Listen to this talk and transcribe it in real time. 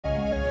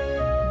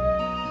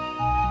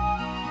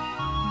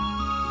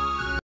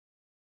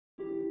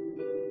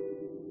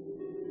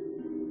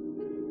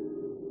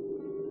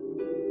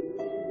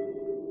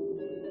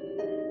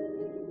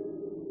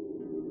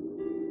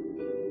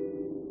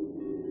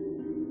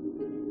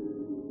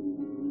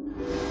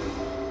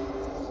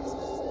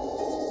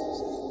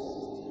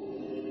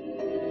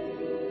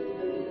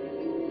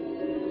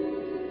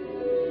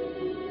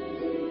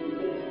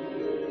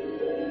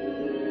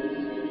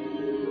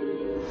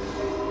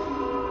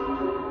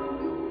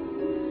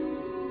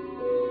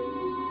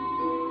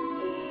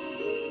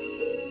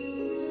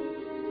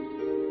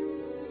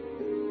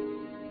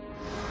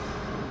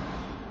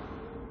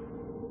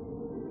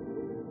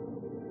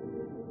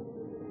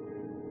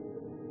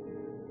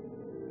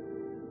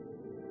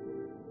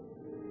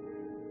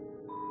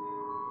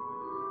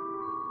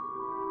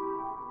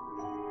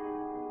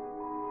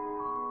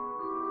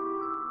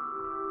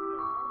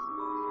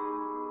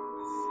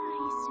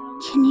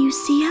Can you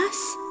see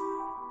us?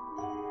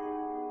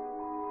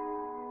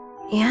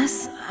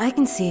 Yes, I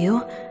can see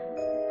you.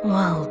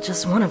 Well,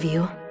 just one of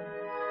you.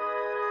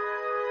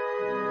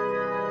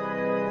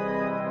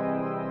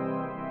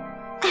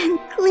 And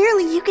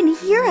clearly you can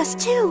hear us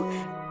too.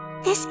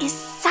 This is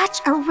such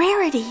a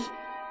rarity.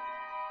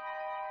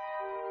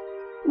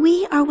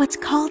 We are what's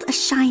called a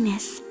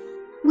shyness.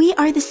 We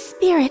are the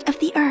spirit of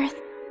the earth.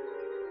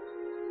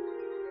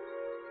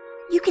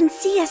 You can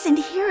see us and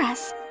hear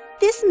us.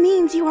 This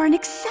means you are an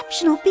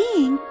exceptional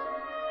being.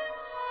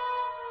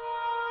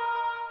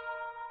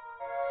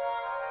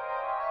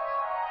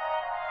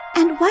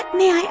 And what,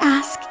 may I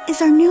ask,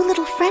 is our new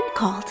little friend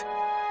called?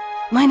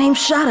 My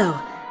name's Shadow.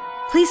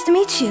 Pleased to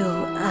meet you,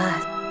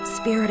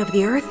 spirit of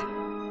the earth.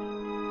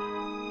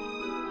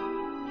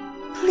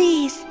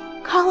 Please,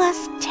 call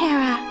us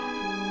Terra.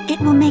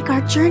 It will make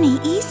our journey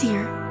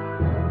easier.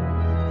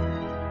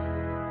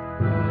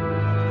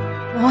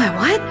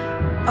 What?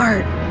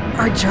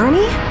 Our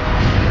journey?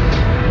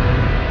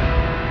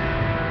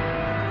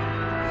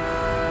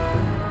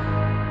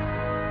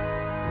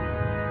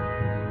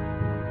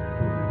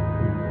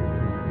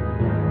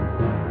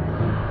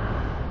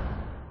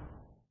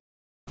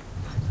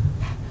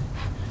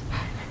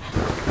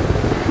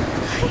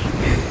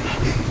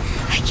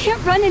 I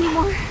can't run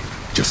anymore.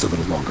 Just a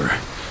little longer.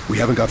 We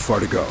haven't got far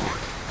to go.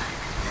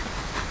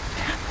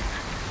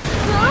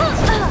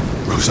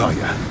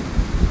 Rosalia,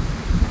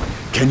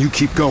 can you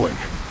keep going?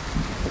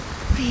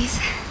 Please,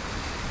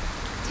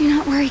 do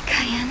not worry,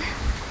 Cayenne.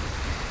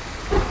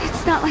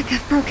 It's not like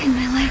I've broken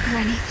my leg or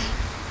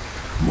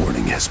anything.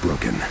 Morning has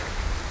broken.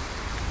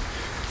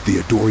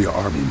 The Adoria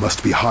army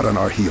must be hot on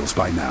our heels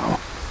by now.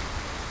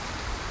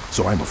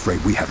 So I'm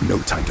afraid we have no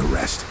time to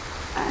rest.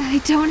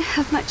 I don't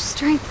have much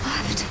strength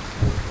left.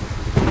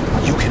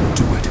 You can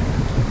do it.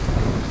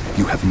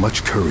 You have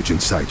much courage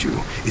inside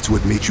you. It's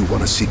what made you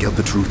want to seek out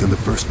the truth in the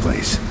first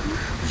place.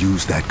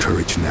 Use that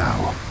courage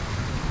now.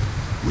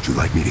 Would you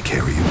like me to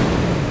carry you?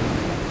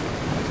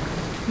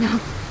 No.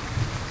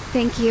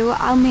 Thank you.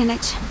 I'll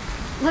manage.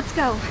 Let's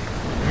go.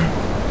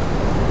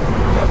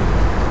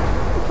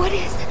 What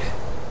is...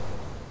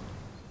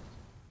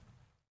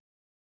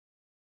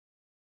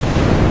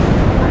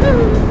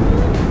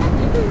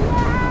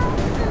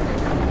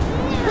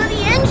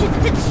 The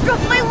engine's been struck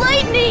by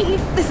lightning!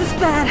 This is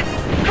bad.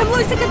 I'm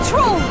losing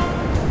control.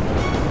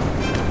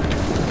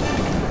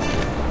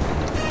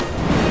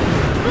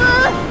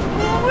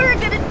 We're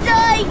gonna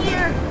die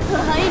here!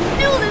 I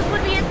knew this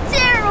would be a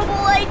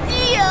terrible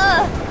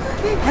idea!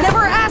 I never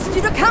asked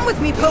you to come with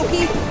me,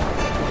 Pokey.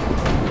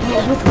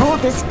 With all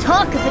this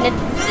talk of an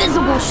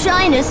invisible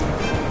shyness,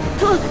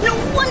 no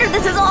wonder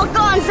this has all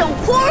gone so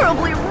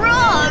horribly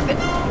wrong!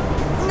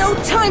 No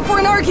time for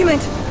an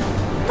argument.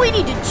 We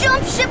need to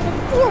jump ship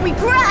before we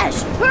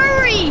crash!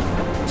 Hurry!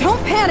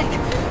 Don't panic.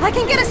 I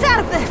can get us out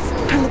of this.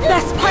 I'm the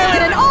best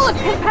pilot in all of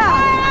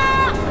Pimpao.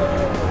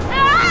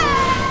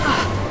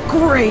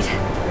 Great.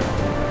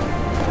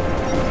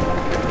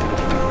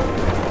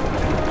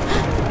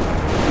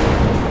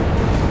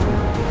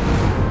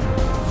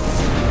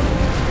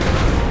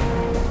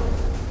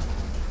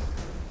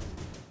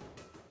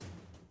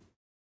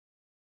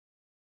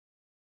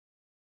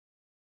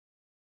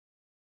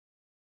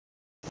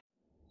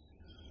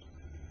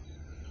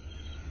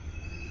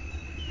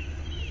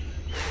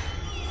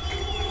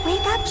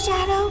 Wake up,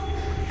 Shadow.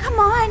 Come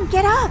on,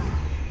 get up.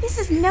 This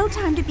is no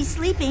time to be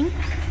sleeping.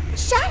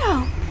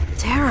 Shadow!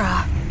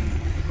 Terra,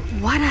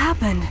 what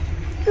happened?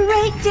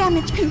 Great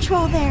damage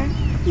control there.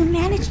 You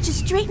managed to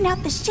straighten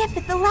out the ship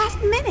at the last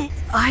minute.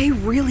 I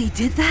really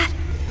did that?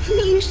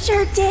 You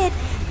sure did.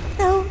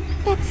 Though,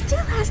 that still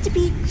has to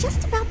be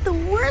just about the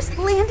worst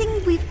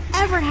landing we've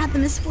ever had the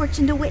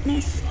misfortune to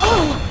witness.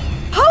 Oh,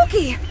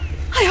 Pokey!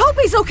 I hope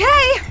he's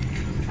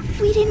okay!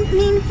 We didn't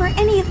mean for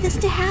any of this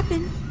to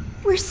happen.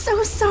 We're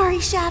so sorry,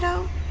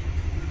 Shadow.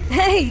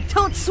 Hey,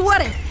 don't sweat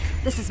it!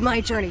 This is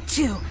my journey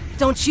too.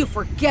 Don't you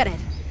forget it.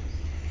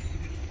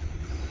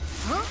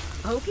 Huh?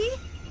 Pokey?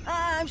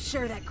 I'm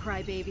sure that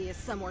crybaby is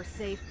somewhere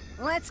safe.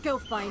 Let's go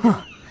find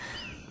him.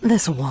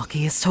 This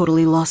walkie has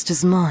totally lost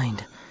his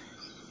mind.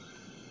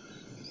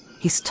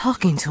 He's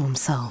talking to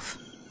himself.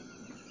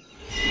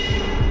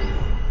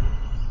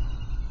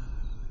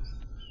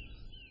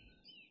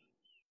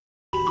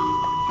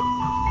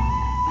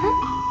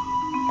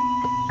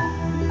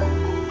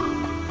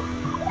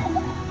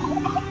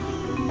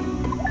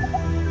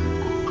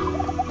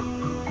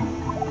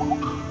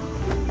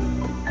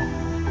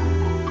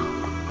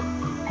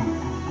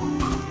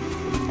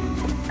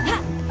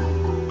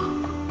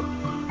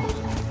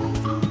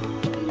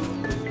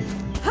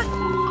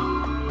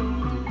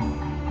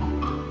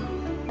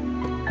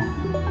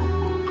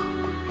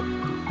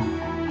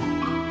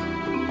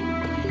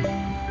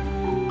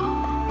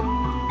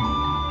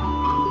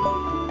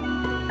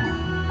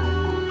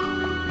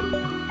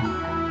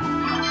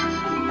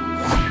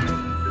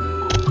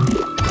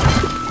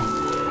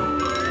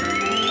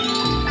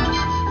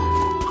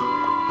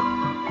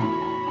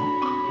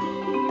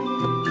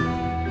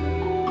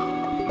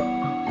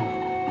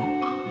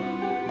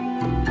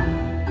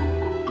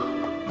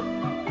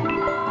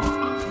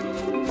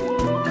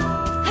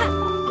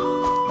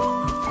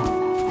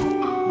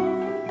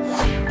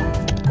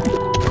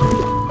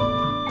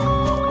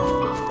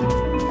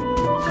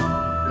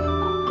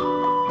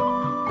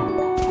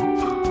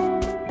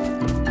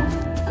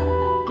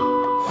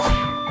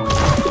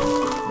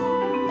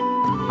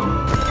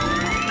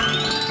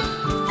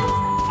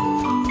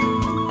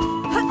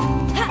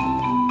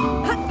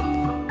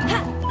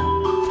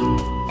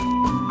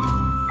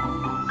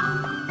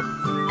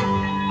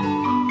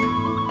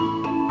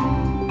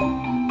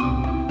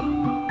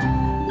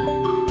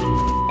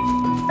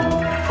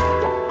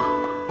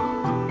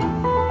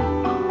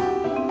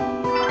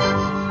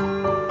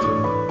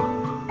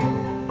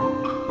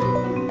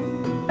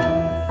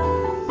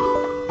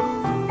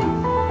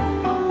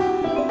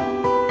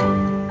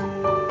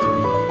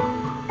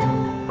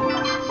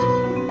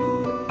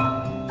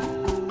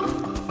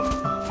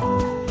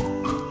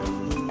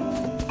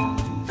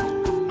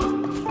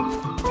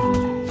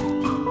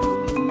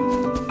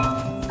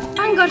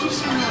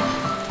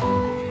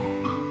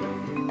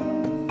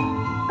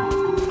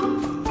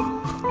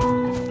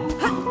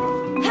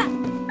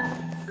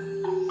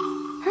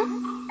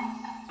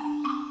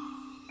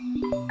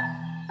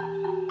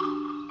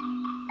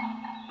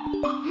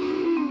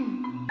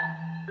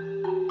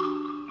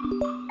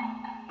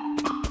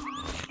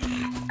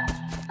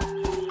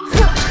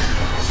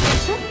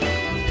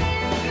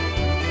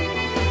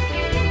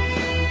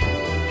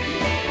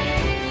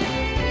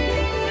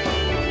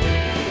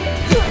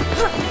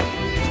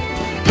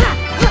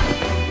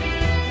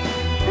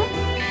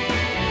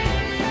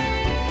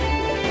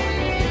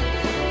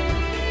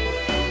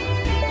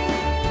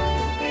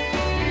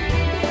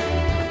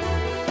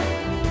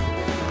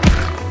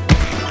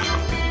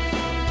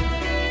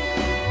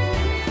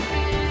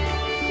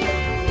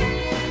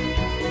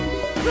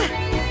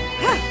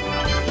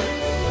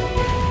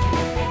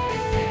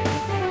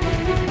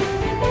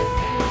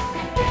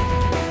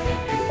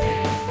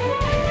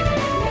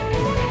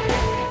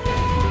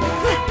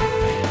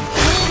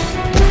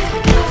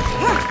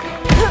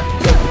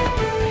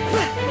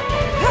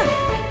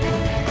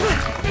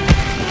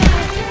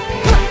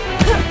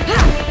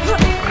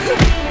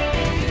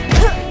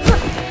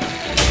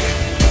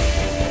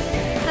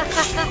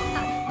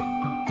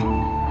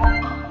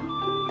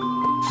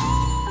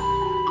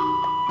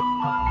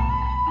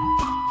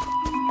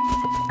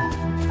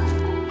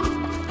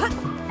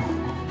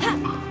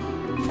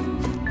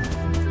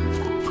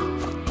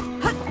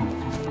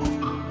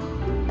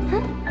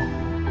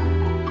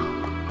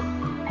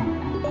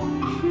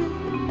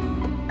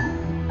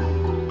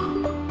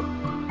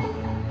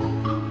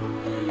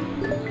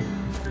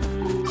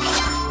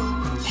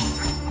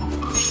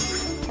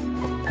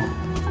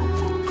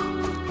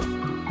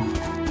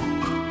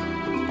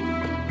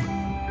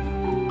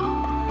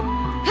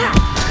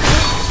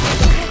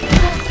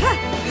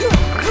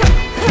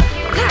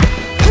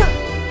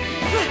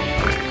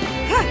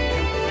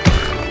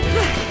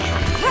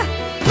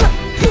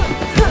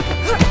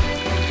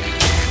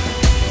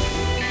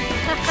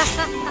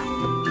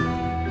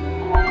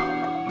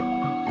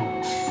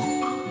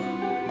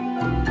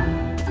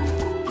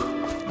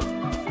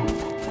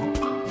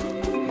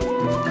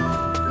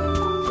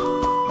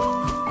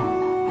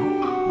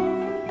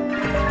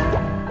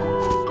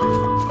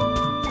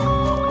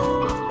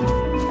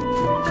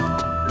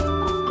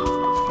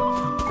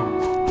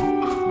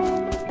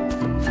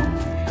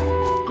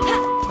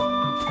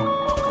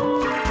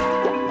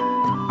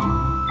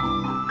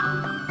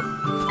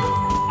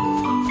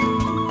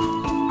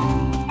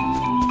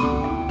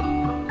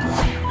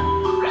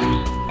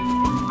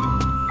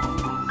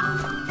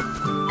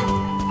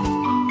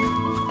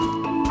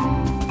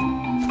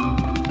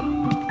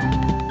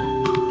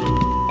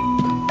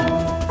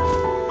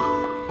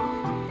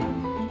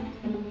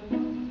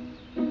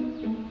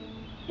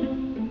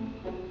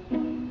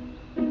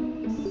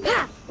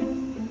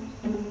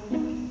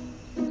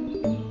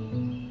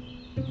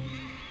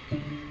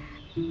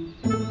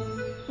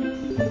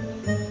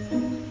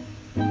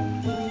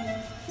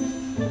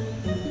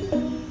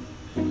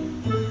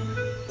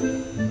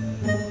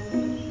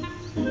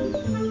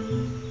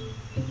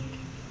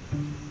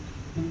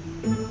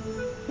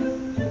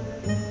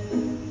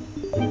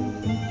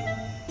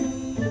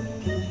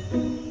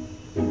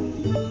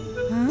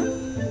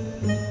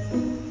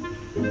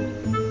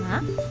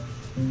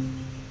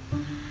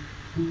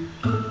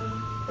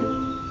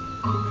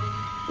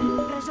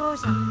 说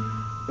啥？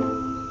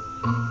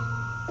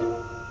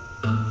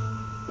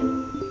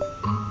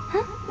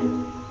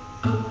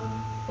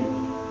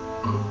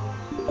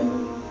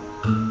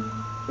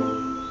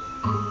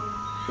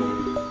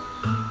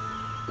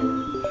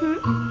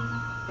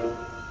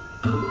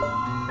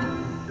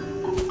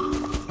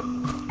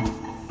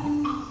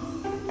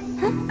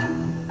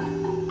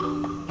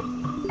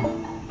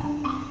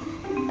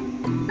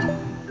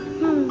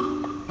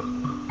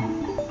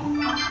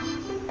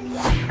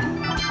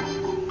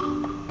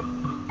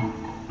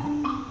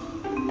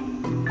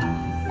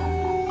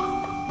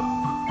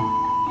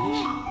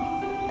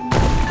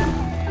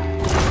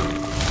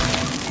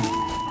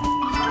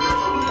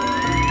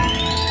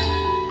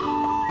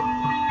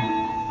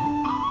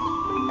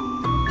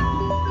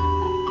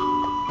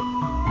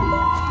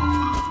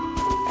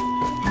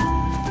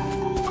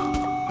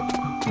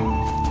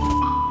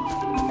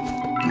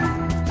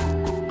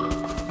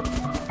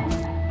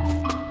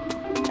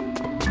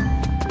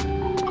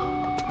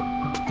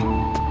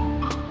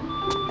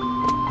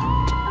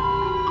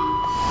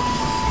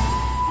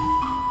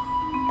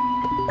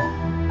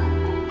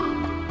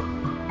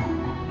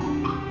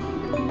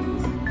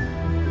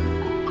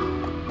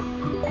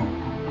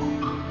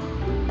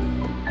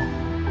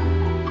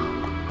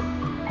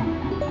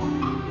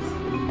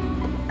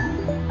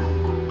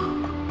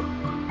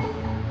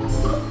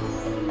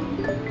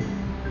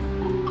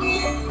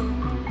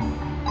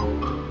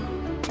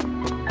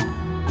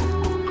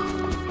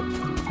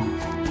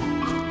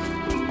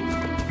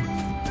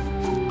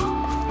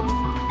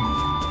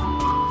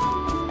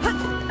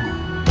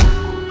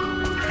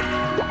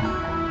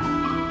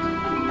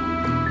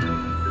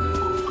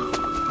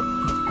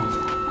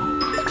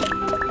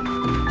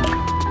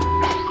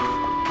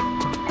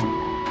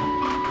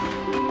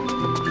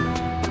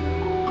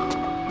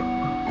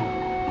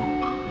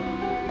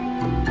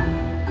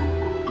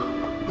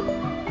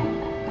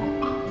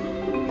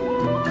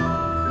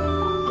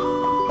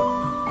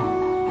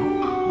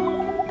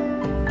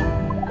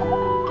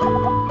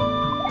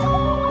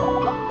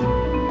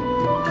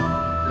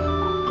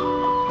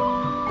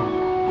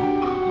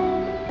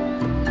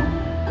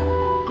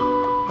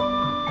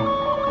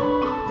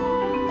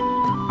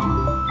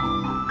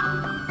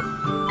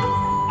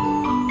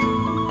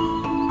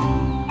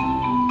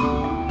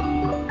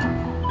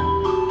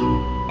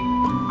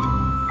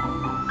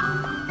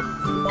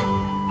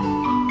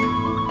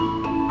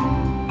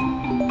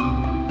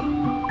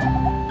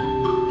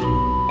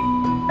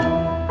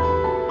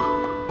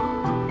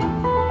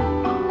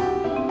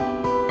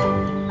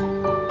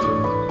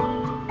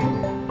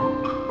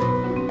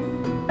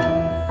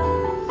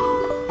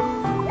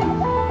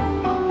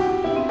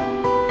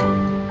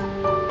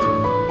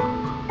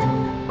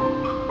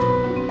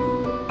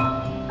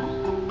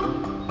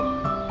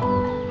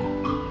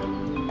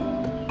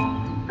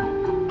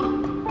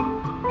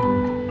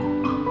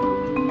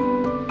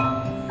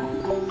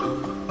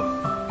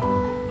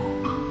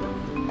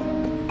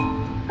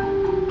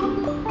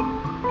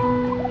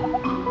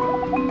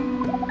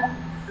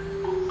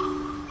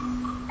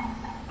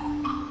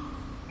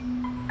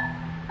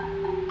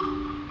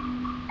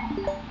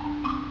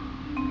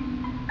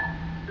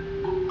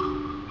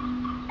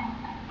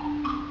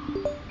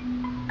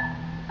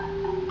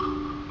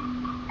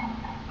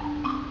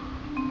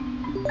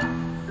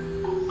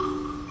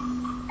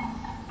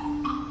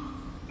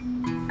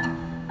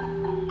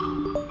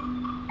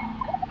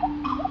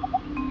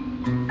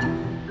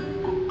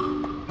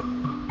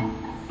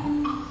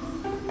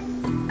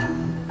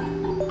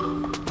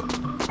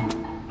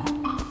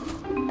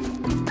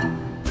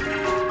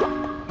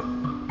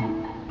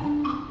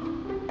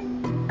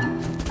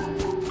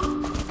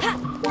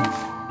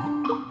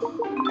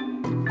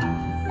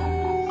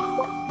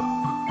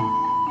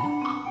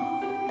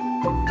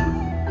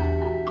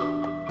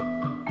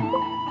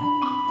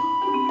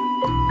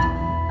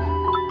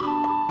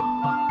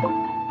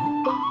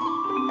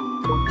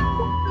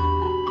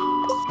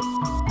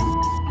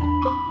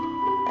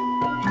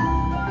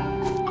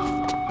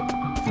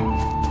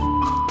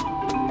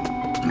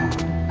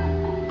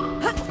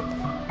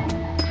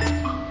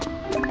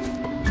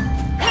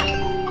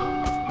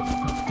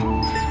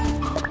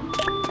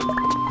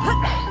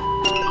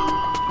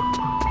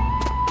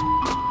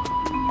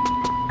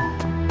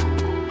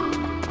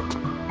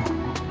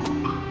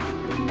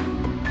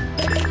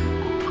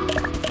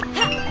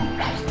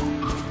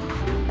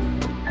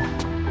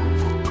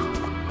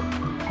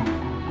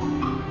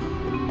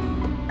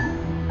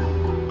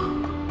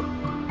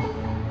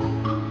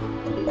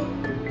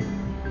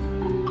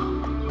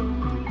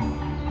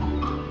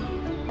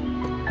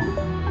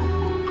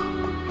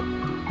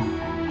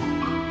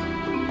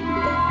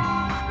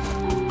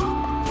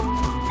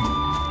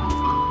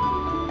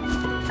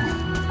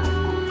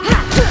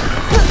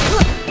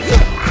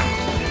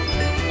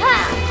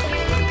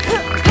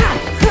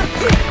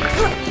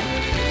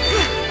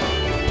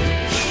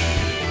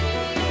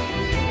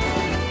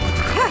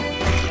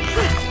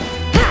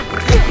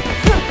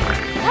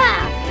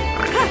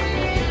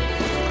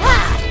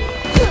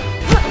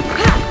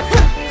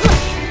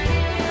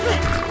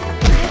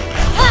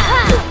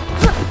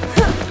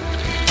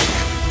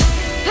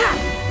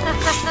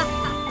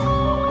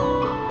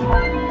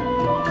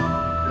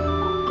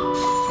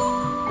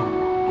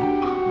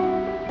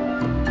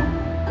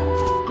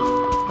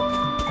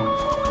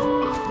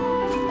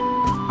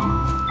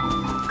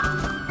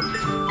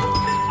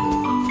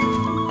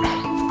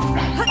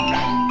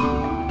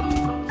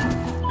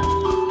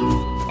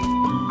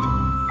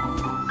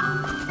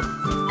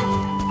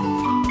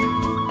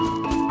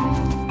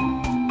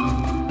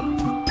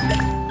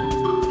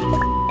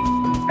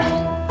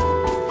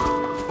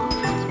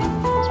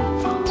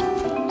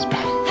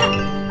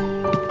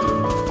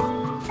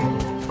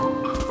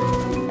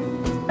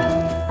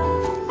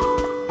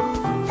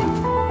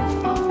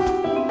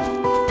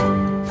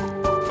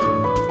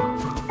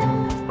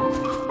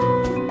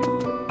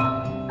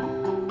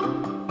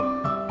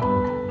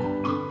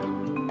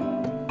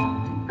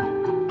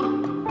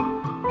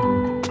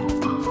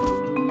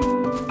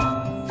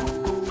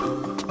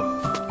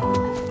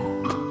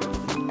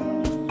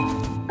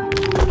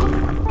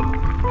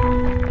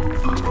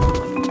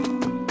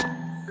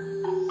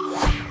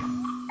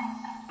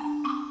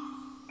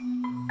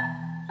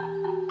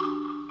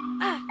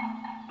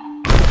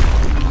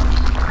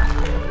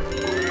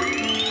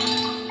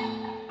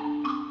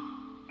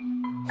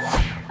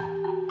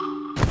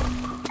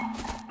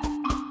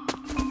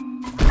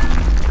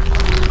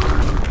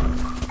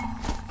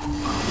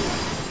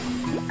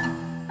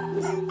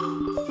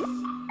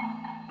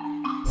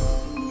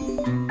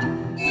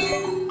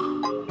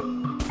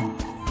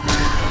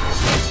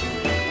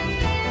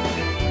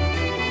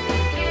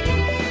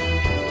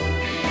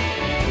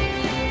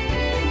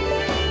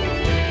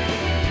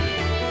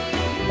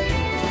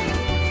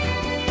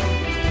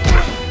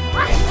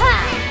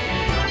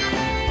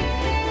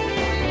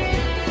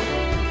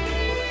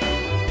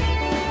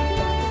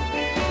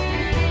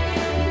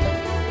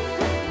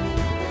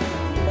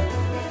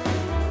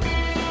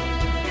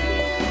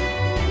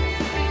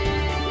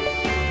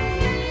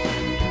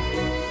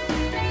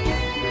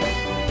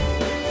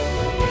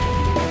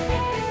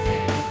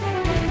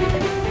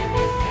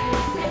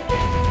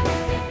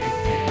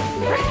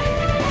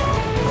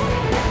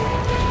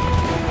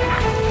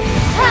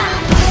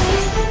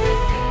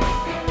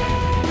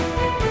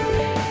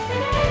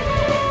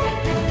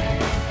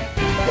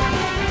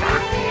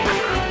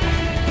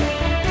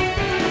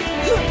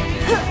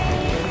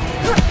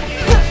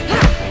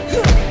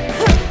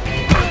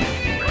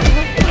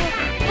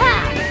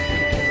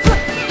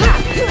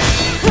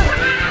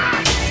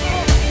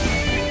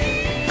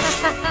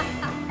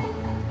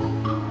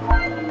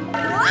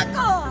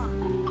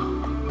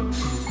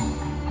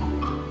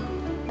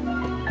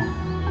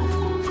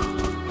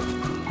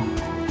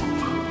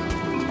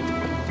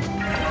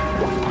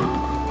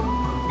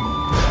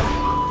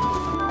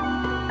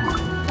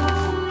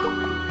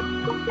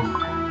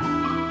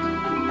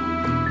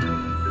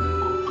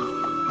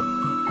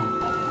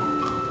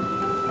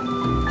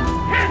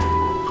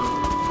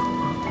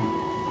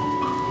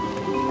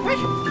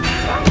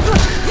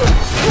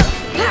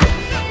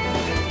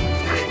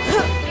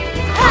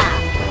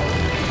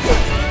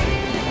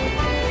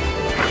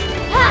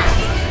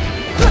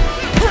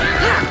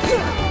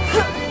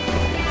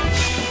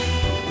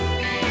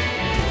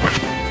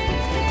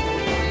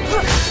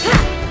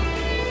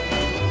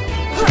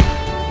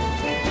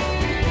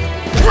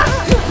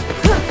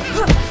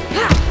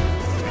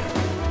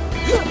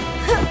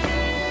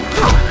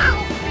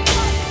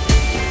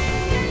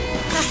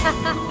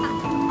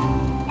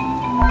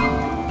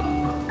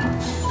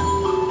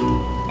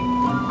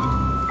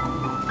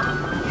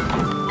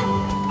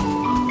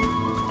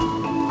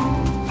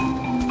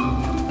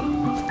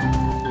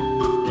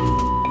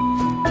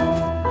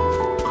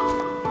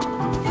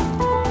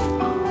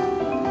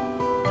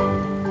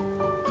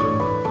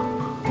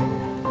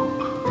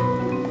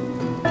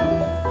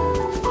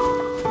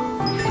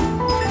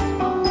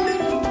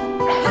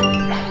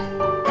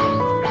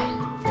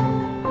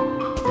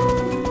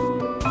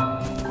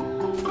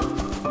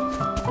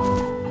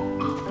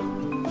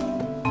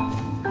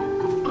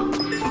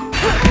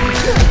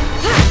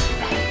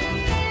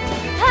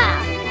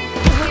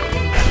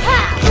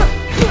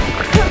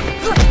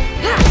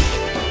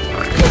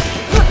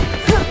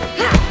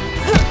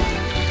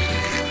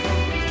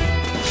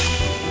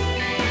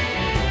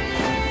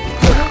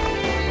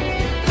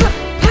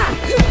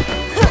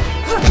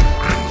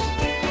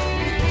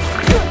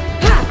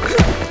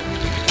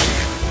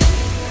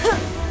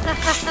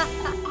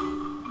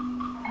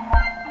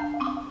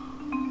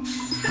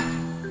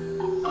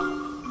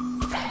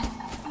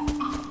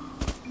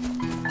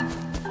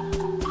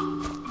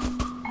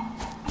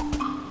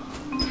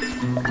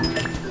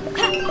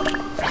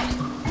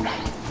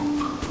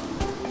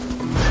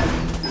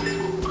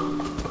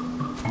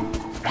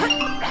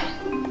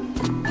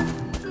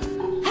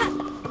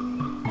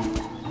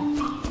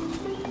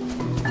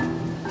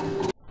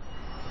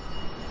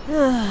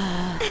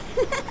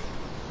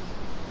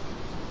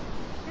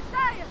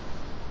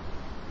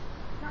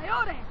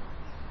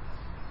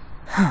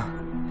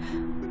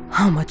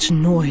 How much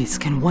noise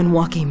can one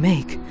walkie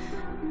make?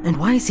 And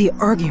why is he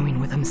arguing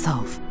with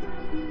himself?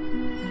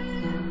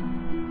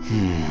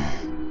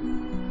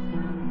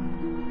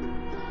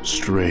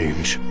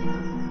 Strange.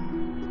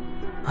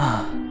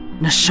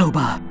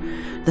 Nashoba,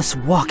 this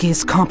walkie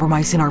is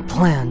compromising our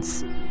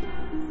plans.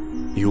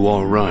 You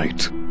are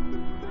right.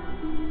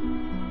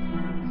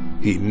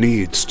 He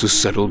needs to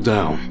settle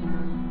down.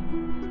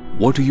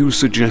 What do you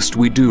suggest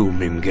we do,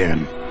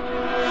 Mingen?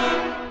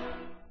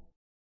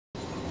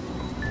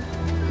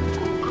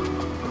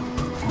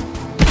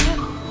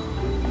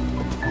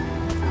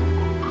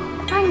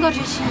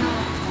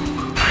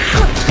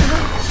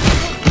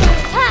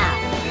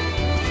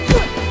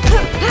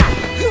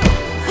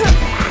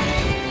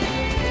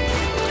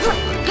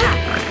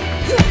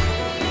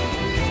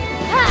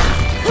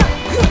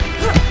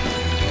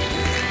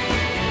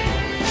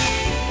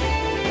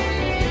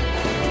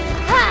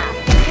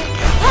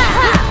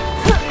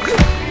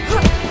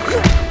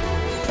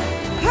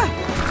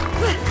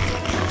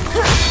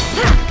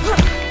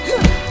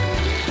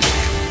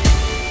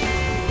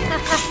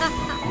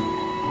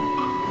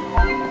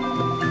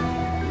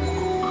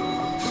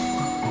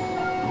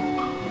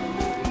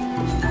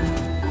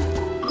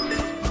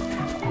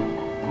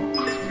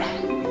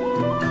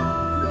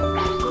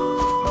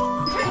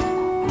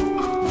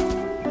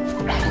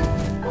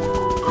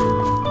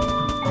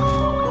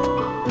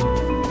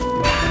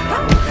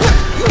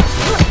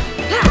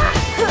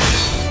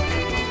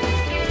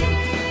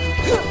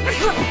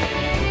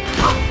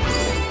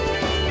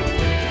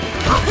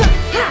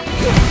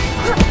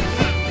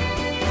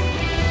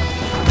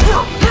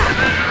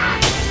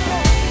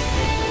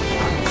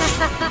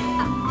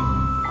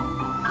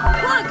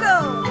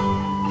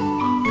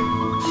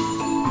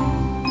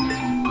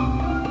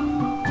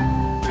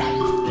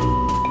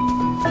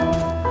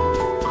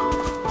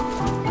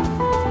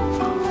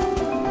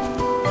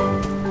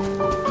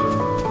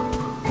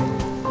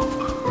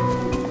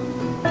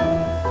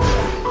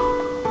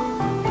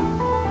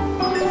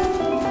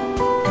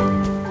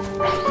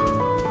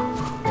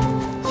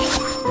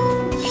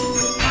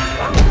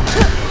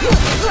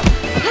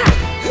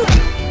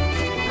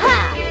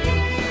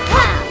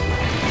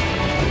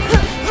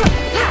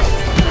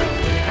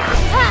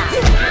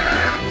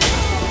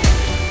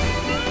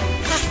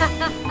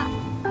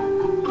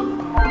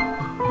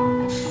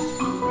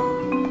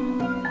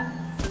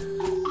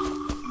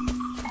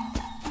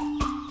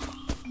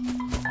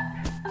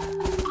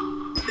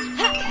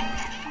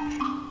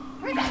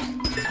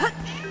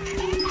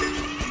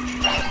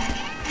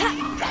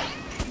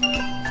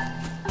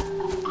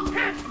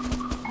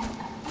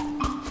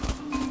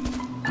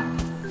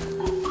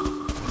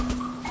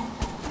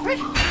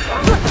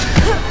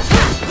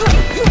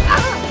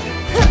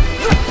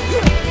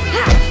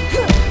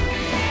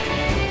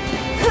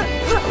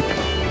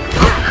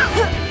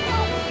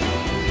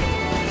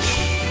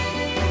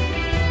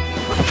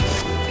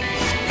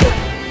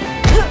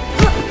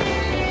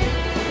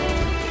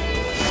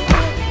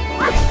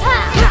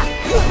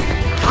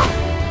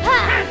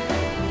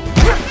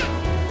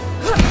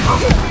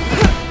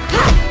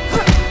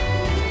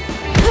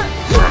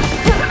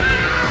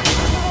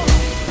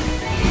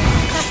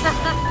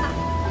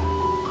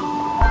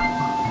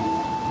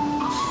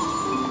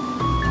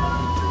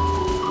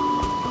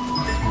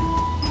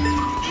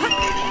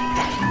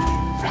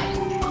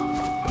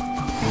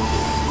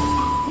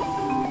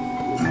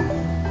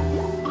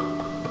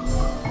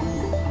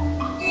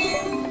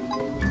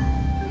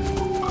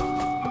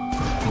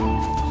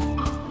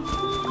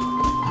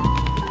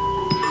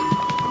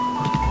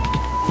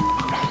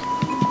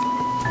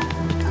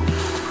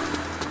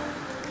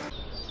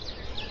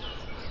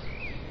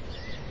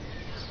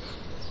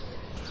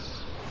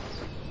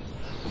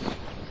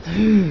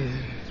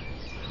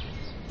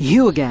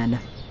 You again.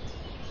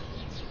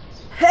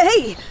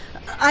 Hey!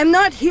 I'm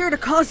not here to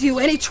cause you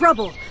any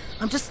trouble.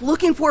 I'm just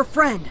looking for a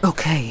friend.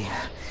 Okay.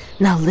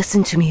 Now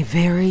listen to me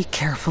very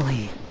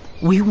carefully.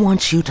 We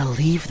want you to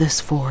leave this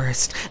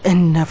forest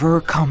and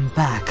never come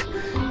back.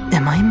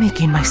 Am I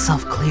making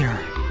myself clear?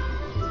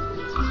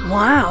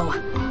 Wow.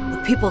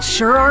 The people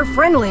sure are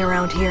friendly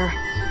around here.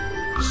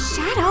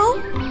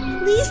 Shadow,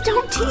 please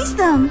don't tease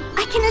them.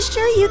 I can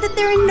assure you that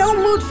they're in no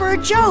mood for a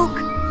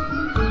joke.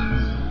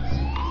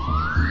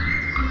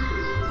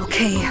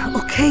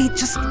 Okay,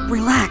 just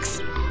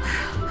relax.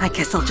 I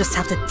guess I'll just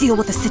have to deal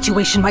with the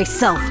situation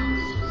myself.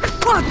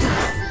 What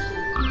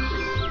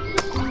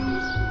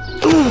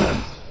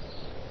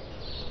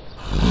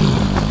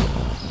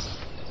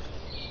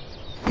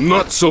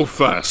Not so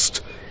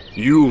fast.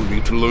 You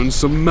need to learn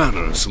some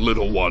manners,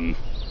 little one.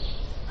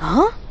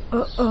 Huh?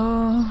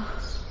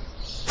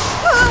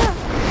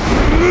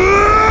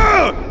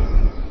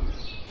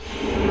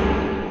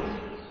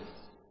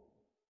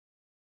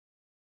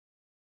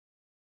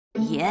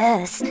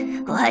 Yes,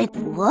 I'd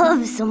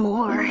love some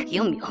more.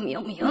 Yum, yum,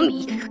 yum,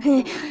 yummy.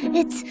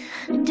 It's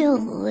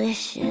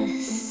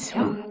delicious.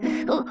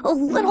 A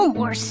little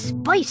more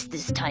spice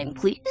this time,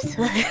 please.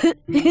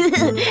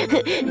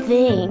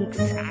 Thanks.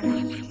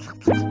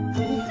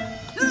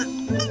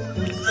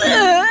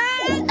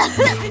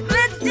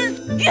 That's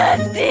disgusting!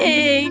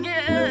 disgusting!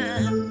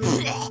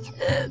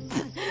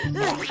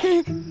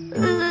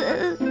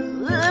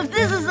 If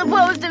this is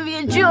supposed to be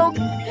a joke,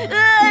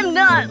 I'm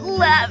not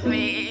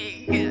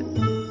laughing.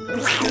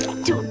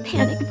 Don't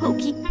panic,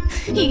 Pokey.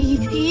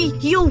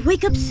 You'll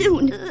wake up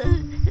soon.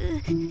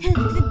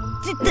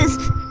 This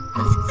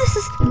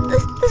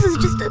is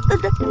just a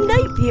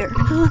nightmare.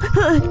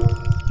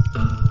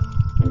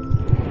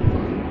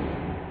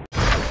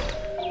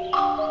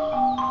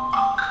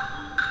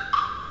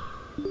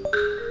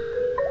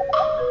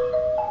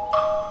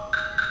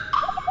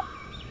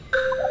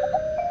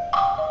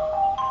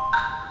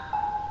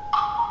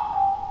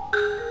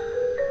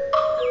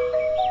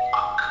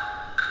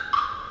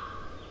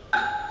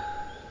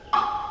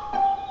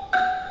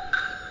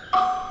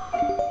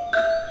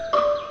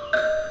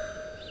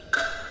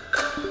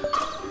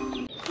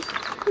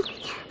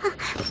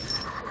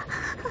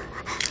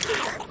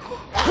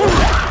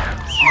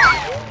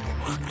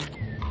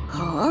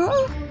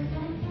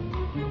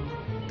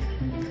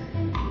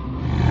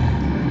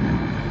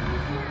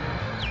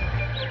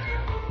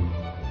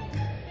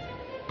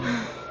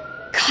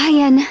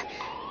 Cayenne,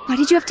 why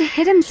did you have to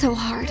hit him so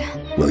hard?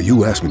 Well,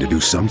 you asked me to do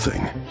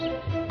something.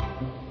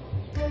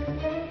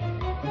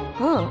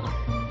 Huh.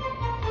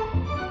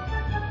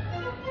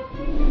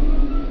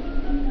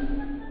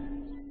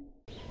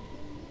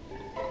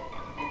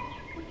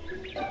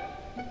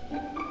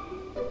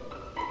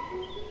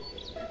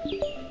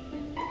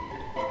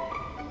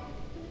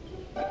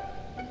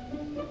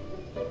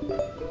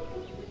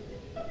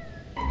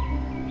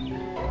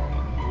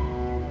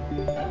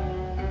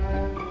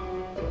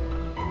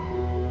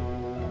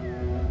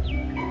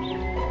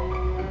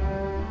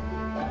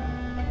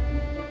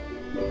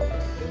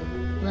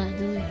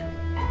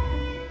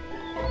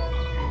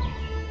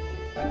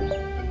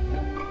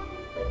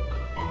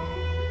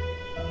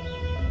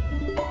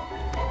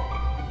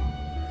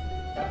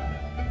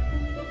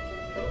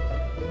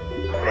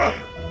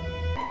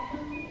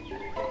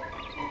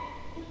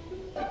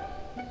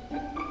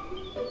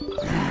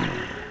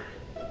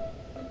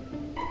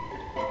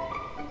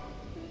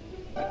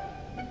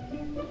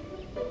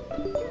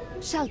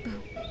 Shalbu.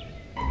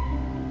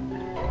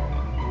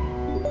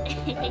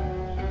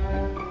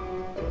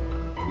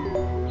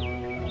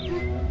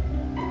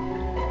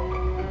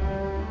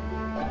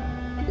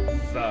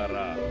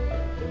 Sarah.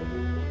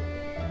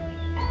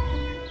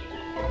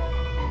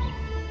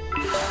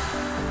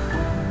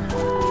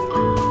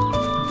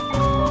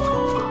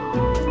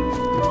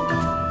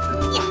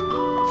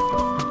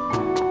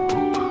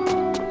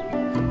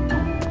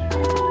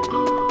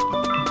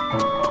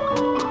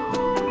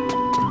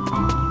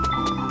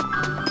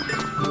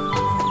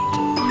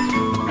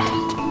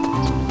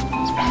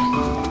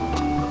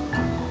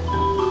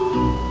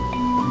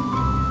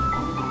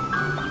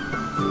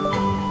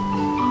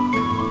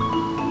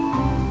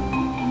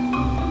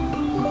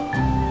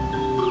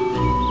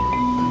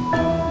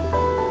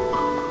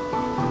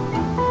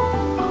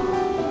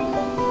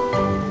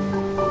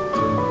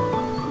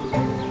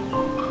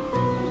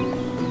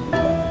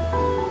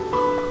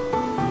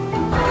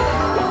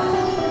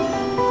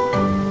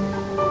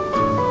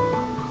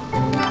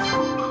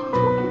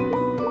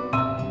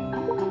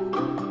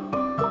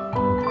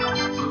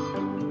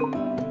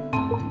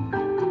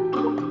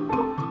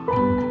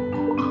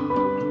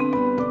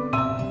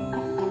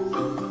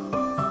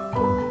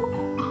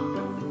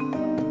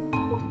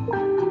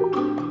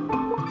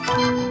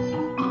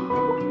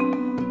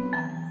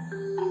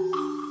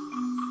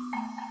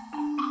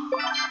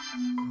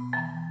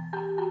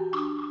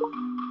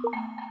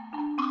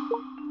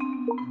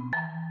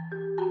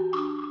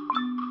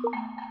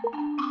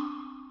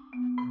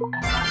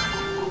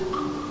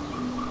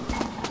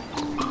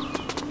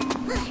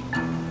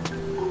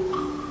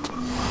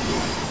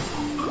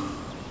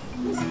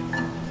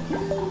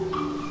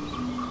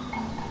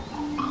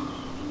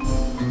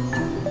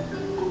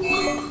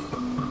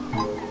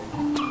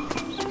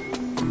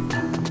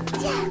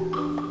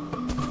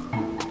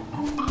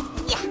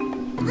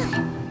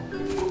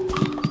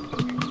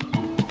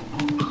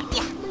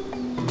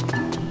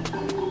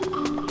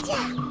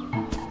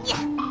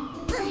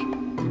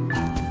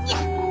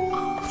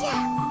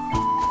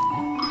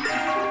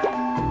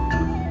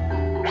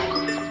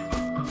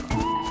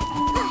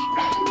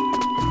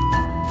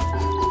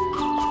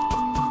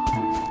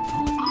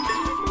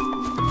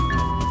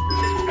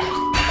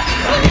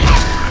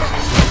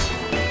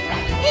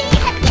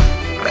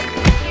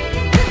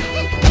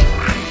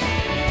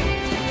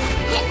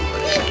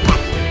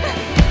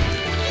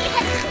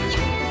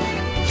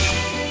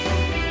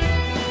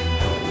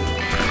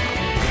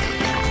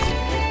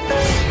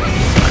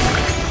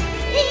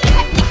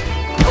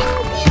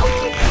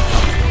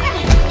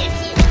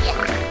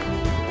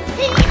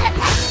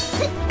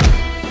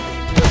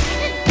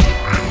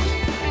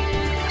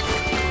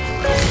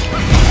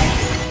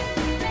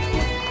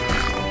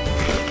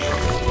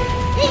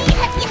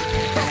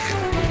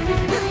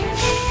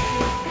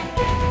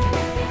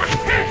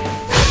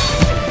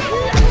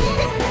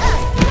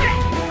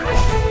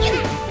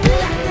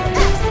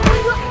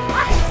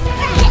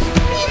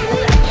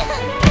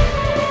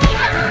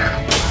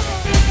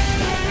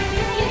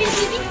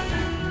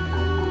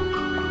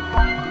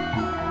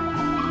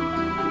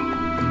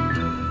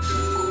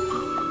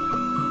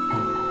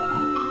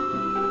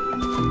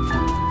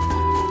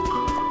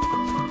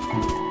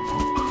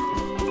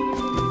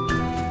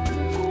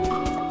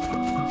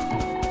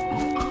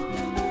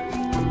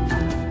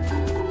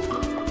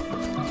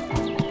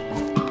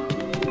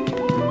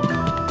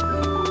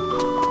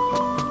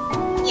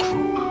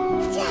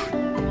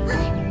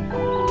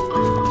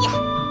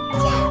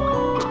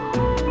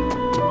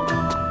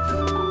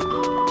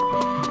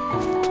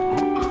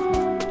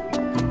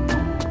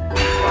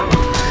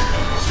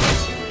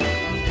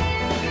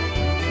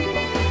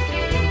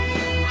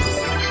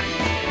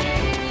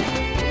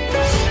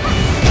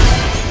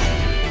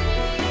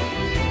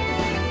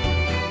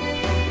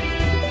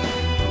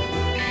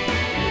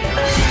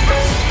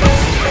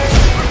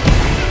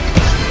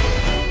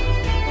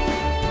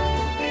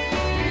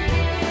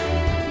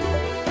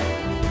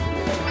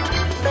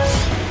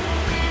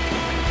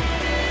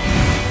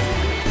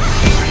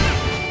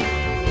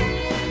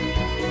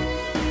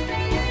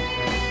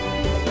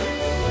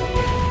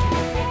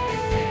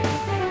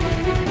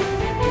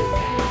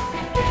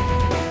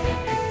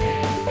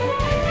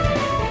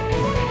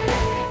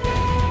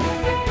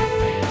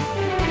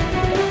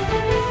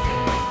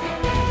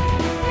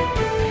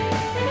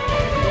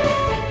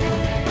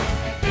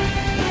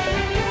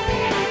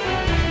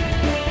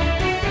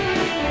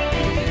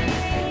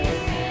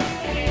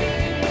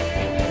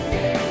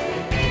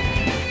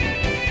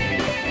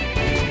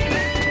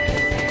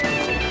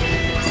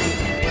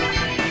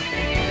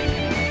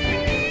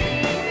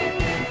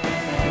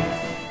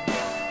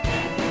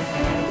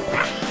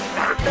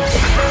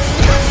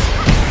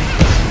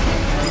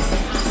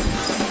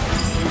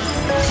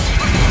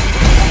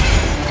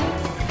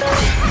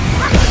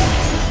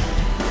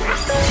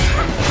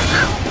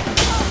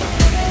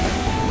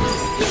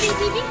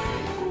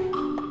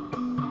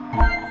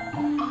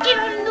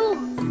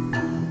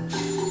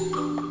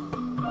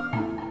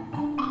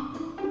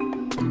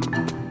 Here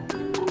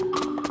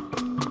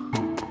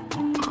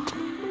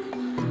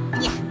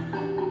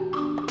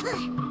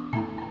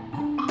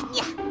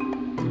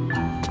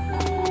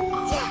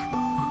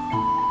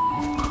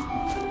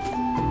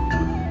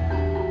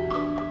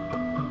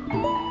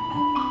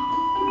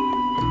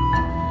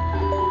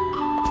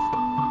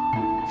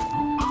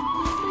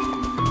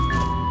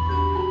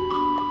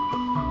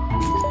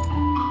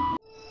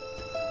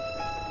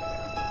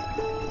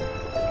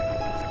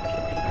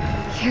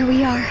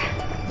we are.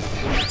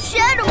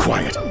 Shadow!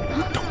 Quiet!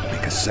 Don't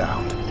make a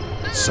sound.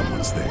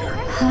 Someone's there.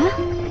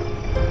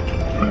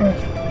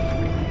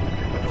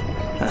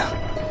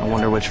 I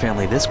wonder which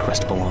family this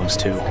crest belongs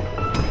to.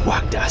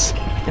 Wakdas.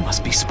 They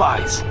must be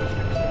spies.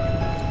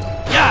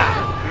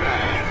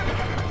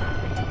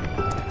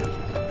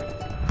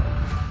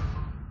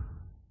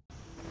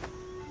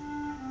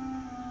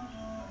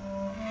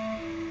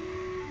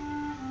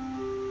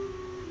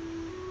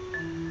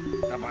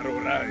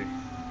 Tamarorai.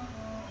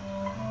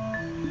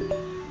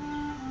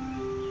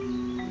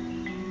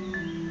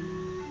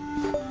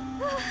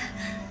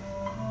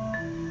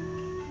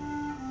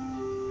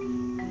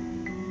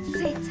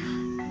 Zeta.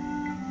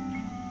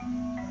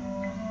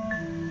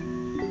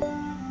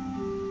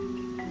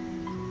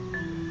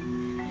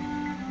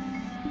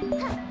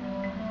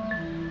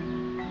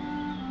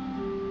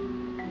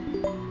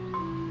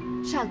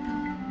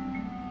 Shalpo.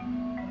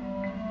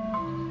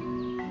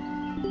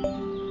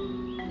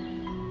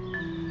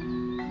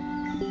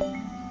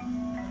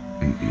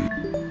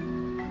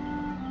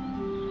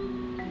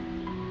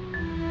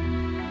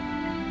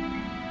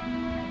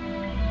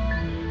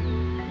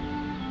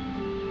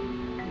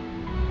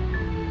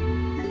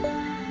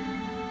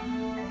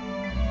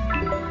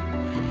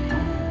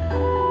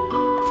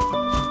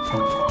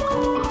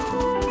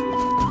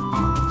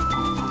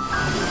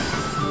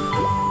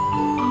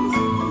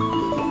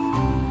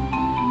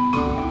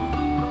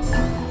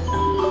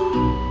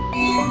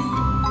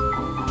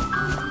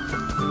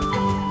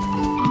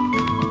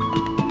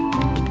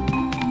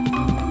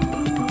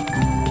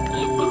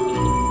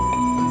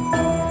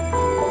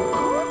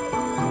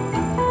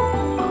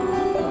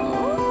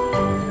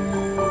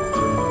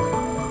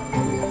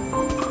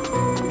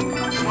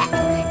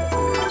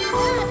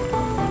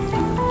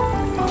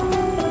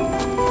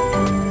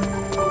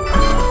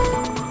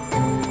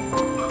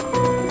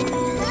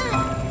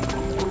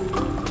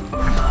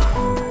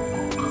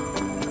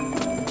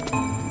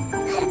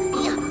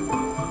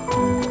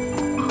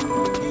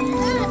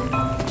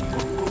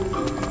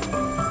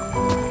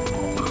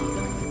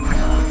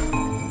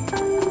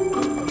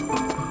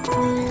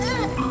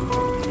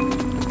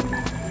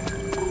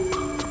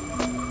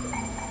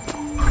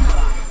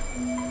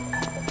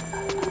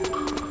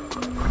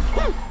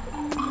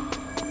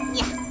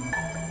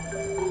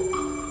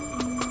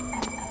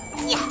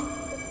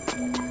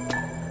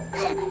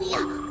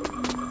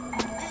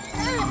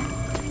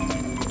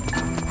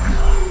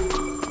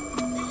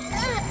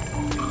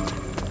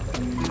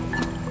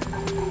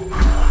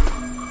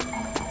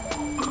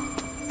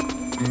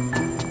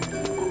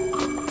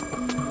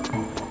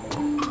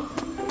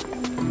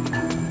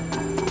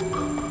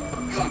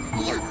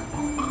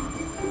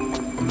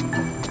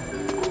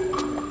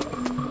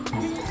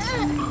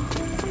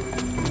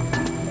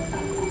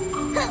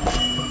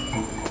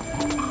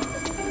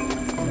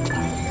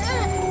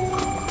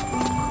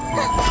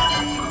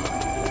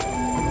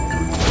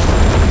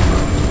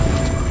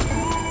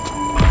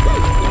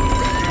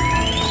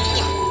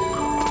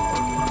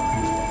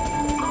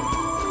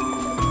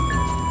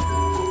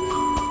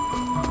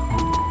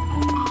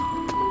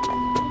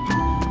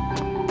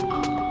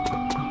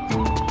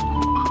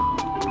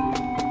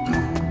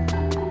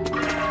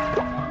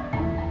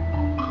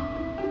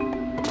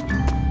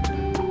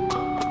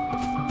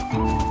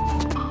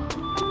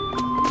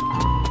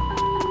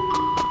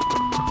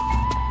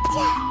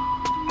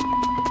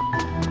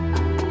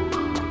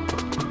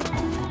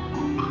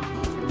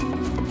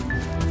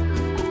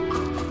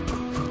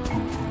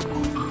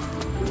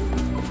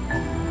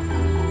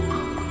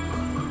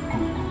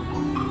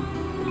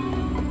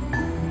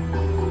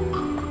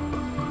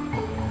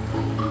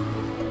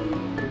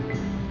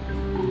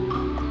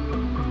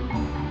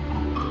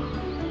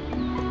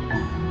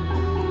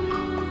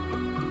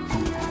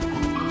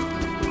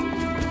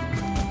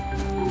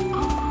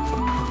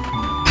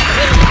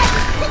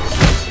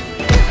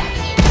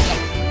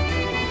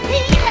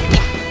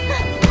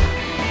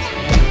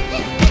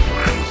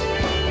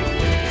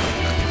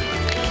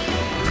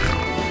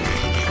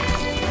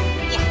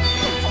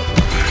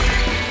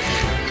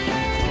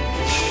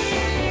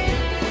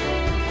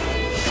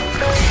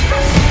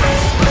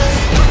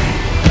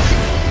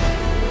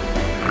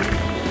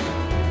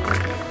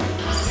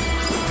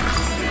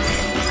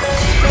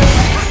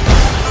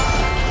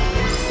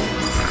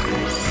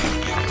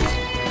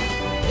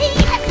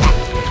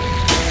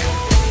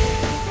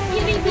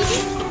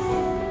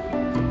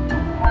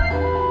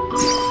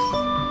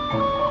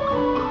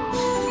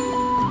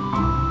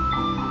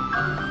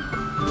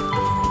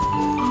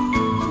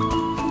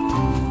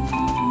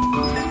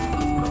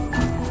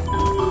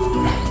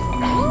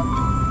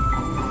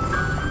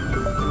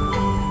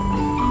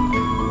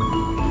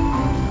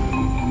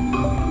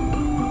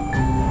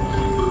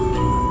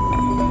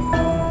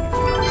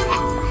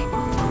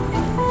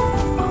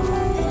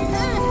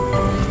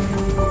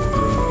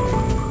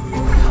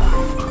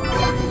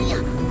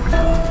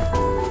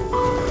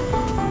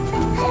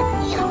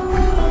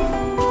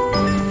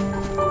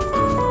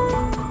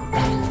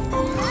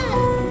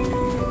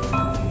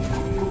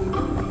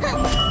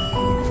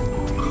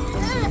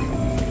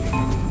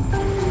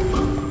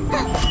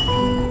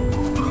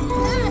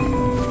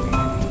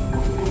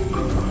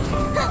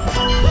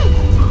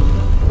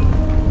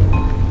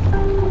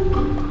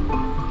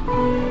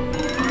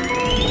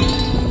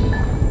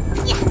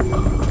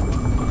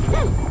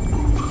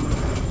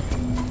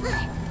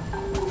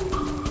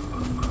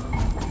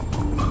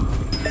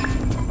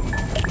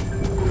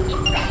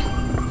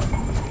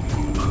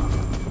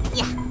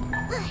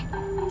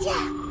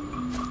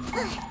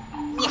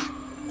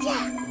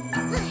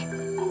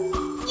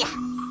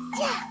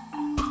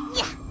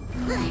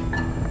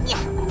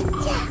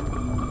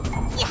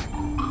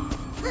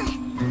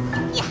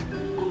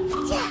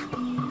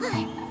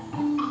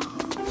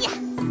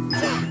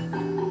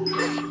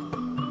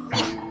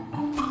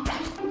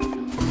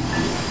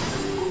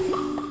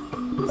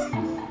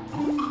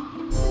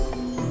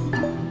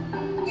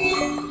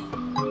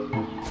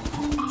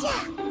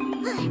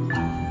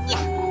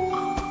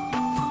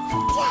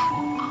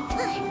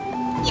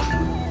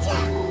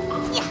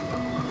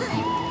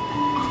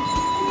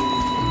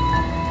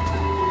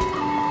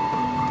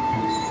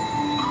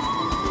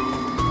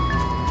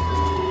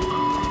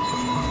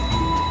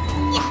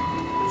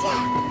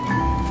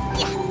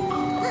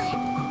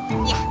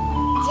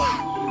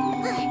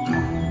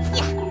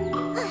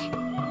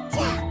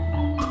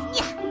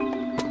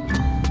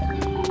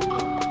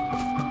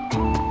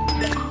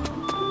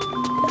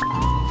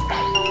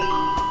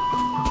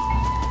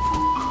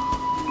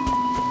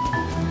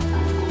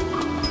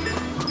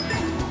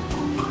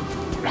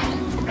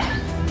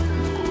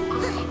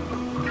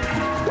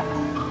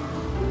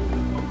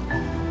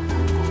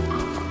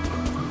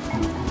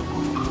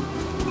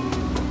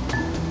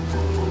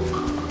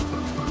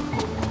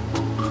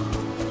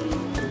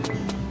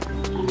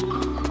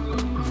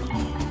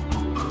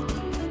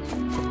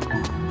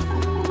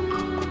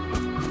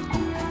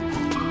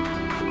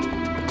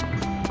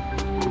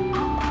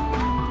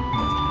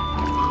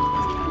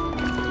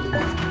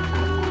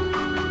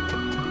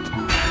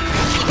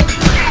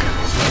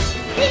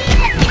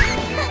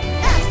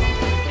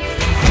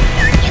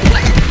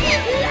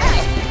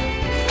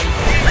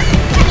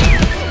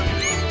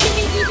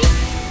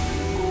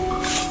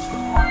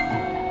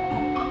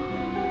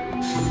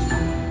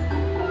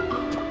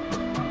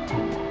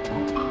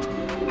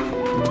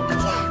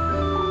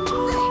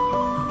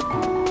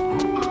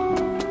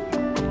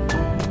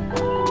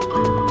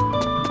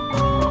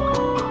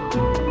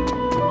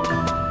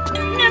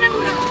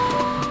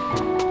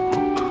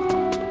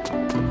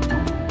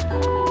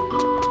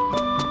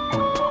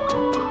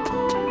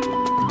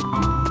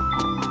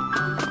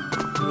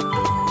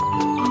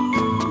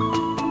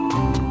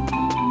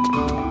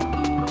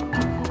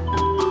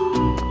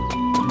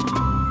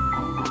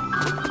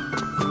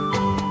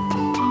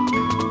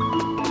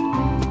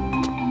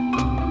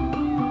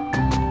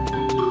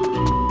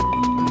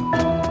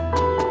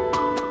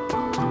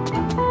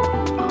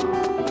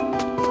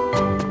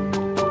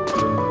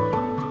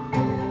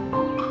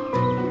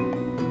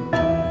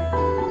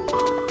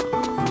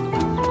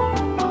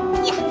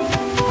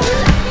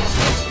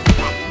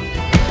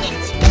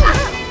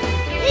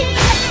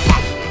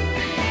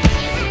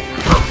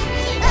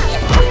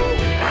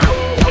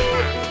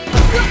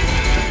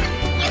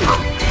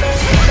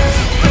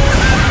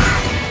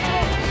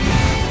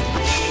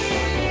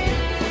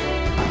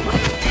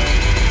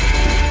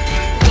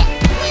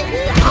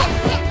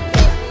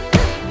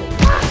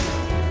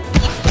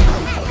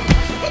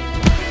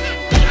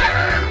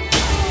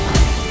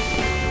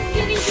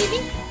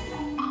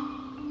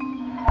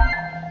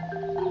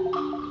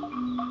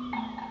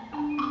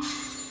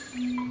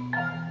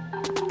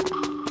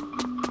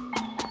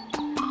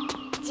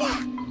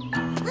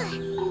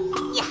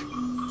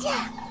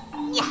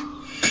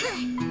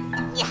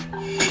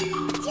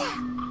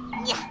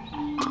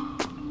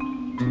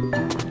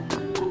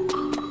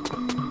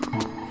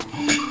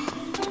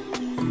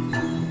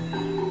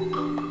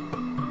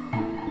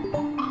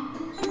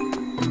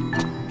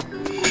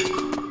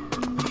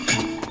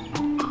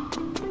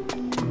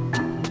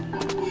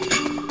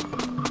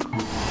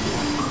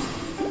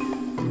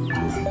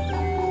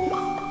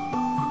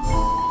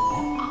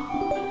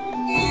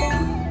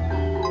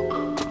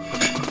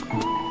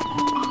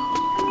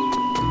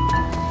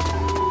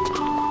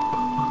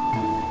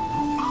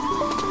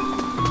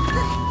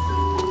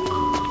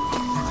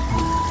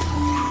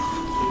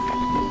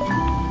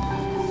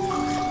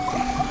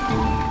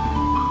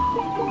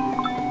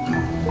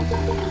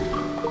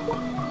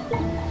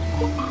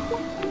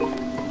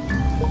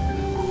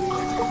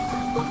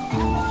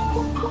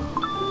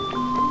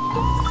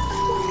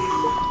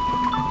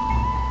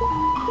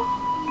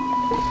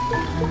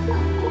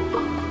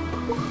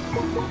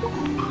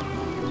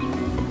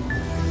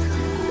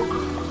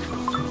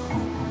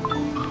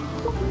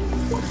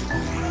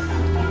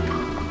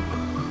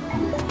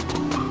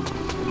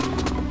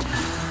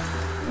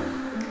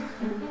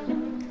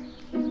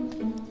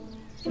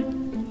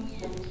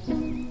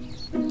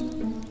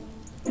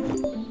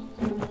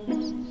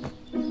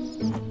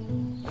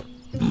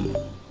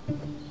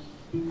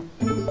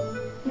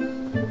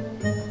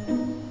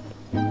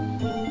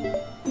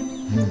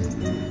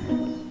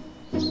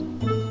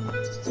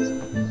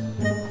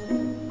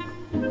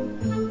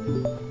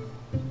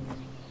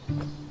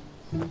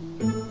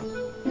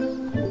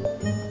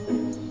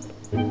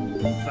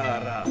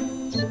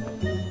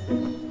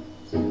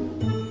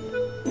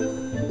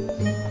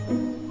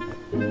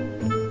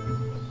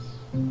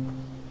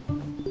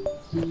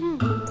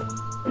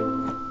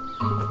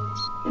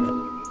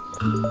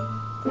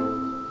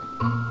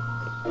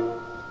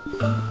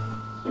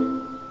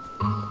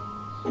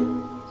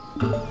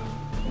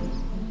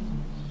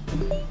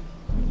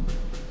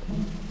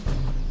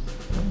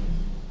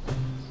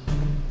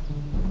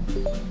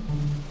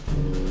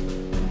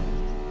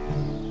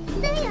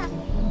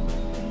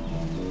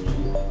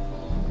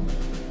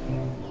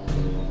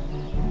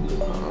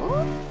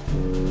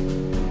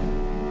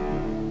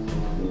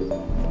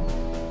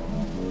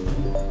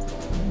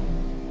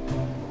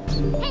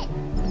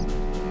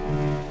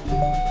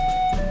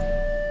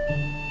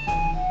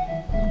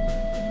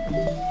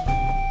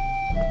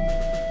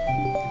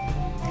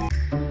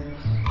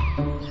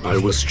 I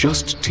was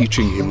just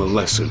teaching him a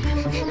lesson.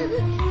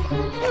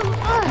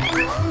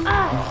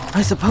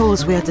 I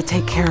suppose we had to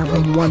take care of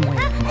him one way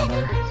or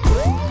another.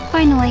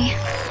 Finally,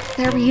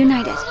 they're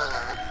reunited.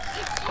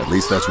 At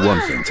least that's one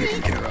thing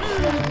taken care of.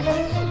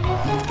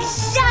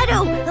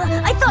 Shadow!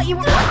 I thought you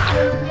were...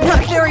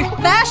 Not very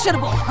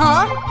fashionable,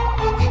 huh?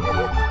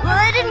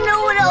 I didn't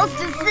know what else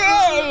to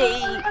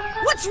say.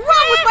 What's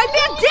wrong with my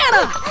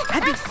bandana?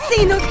 Have you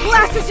seen those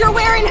glasses you're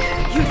wearing?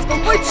 Useful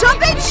for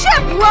jumping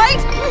ship,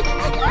 right?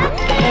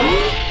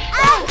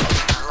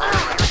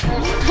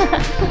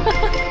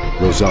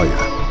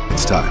 Rosalia,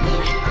 it's time.